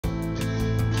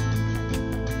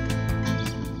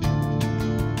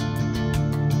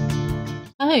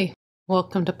Hi,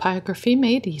 welcome to Pyrography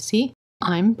Made Easy.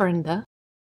 I'm Brenda.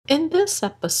 In this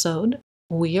episode,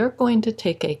 we are going to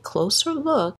take a closer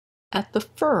look at the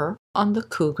fur on the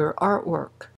Cougar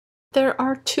artwork. There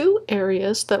are two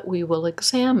areas that we will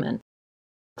examine: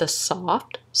 the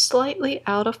soft, slightly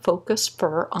out of focus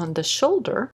fur on the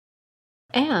shoulder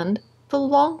and the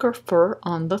longer fur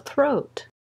on the throat.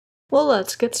 Well,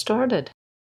 let's get started.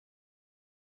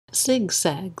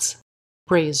 Zigzags,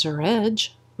 razor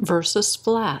edge versus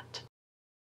flat.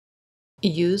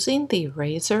 Using the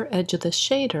razor edge of the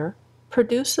shader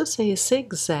produces a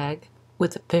zigzag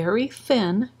with very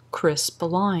thin, crisp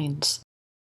lines.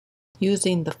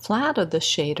 Using the flat of the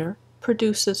shader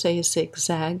produces a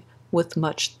zigzag with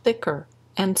much thicker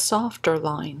and softer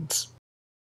lines.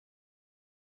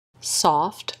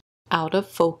 Soft,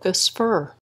 out-of-focus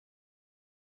fur.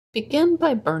 Begin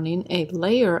by burning a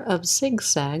layer of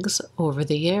zigzags over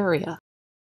the area.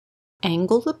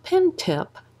 Angle the pen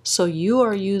tip so you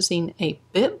are using a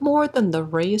bit more than the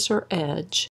razor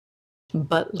edge,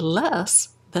 but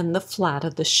less than the flat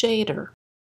of the shader.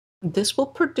 This will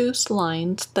produce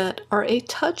lines that are a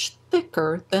touch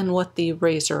thicker than what the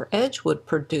razor edge would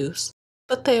produce,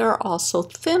 but they are also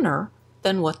thinner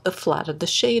than what the flat of the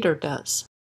shader does.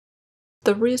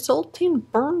 The resulting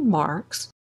burn marks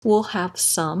will have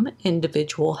some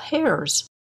individual hairs,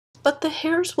 but the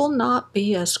hairs will not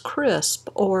be as crisp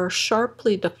or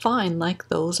sharply defined like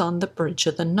those on the bridge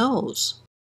of the nose.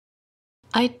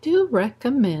 I do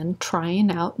recommend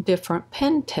trying out different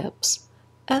pen tips,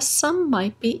 as some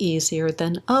might be easier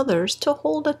than others to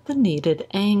hold at the needed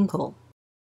angle.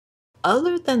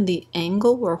 Other than the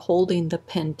angle we're holding the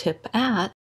pen tip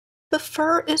at, the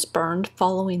fur is burned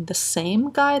following the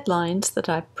same guidelines that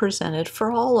I've presented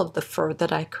for all of the fur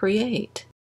that I create.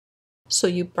 So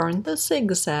you burn the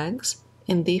zigzags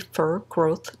in the fur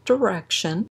growth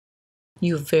direction.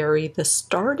 You vary the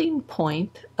starting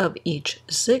point of each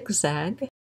zigzag,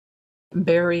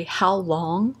 vary how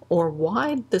long or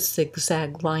wide the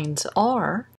zigzag lines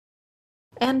are,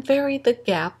 and vary the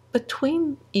gap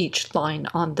between each line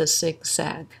on the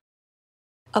zigzag.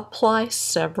 Apply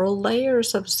several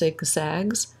layers of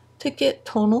zigzags to get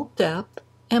tonal depth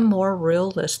and more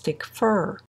realistic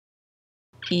fur.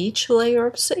 Each layer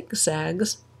of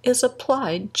zigzags is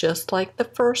applied just like the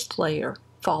first layer,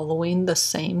 following the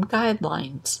same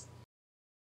guidelines.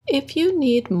 If you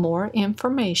need more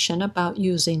information about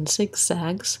using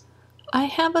zigzags, I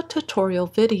have a tutorial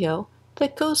video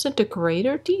that goes into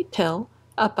greater detail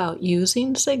about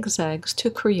using zigzags to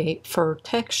create fur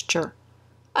texture.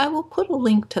 I will put a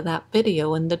link to that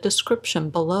video in the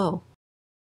description below.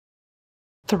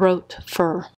 Throat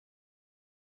fur.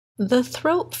 The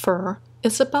throat fur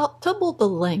is about double the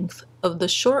length of the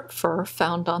short fur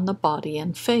found on the body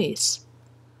and face.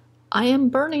 I am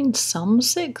burning some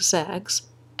zigzags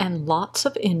and lots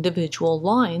of individual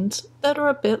lines that are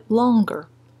a bit longer.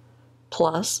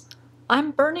 Plus, I'm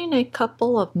burning a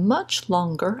couple of much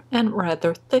longer and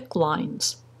rather thick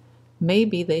lines.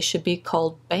 Maybe they should be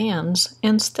called bands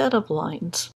instead of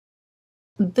lines.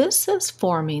 This is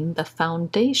forming the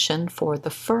foundation for the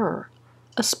fur,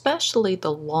 especially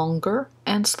the longer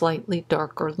and slightly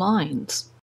darker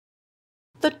lines.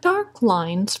 The dark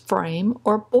lines frame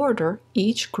or border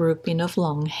each grouping of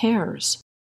long hairs.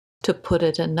 To put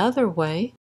it another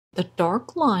way, the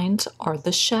dark lines are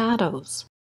the shadows.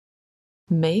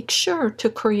 Make sure to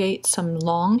create some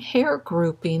long hair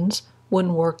groupings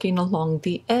when working along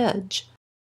the edge.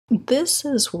 This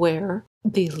is where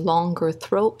the longer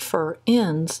throat fur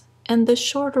ends and the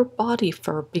shorter body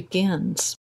fur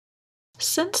begins.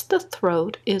 Since the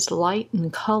throat is light in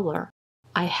color,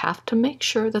 I have to make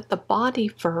sure that the body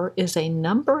fur is a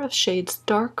number of shades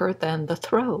darker than the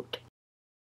throat.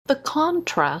 The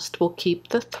contrast will keep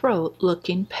the throat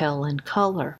looking pale in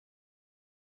color.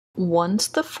 Once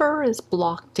the fur is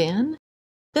blocked in,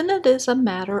 then it is a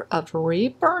matter of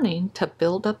re-burning to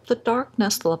build up the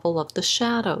darkness level of the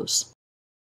shadows.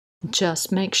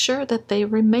 Just make sure that they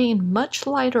remain much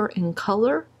lighter in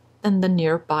color than the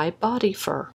nearby body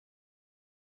fur.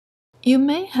 You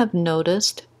may have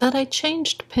noticed that I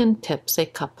changed pen tips a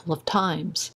couple of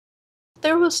times.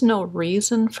 There was no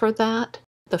reason for that.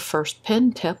 The first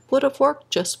pen tip would have worked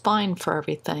just fine for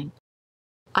everything.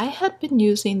 I had been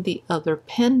using the other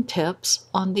pen tips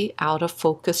on the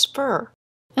out-of-focus fur,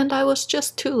 and I was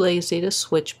just too lazy to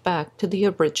switch back to the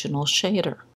original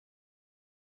shader.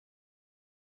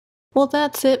 Well,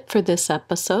 that's it for this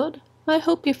episode. I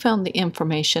hope you found the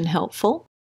information helpful.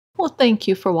 Well, thank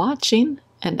you for watching,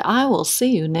 and I will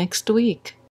see you next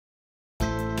week.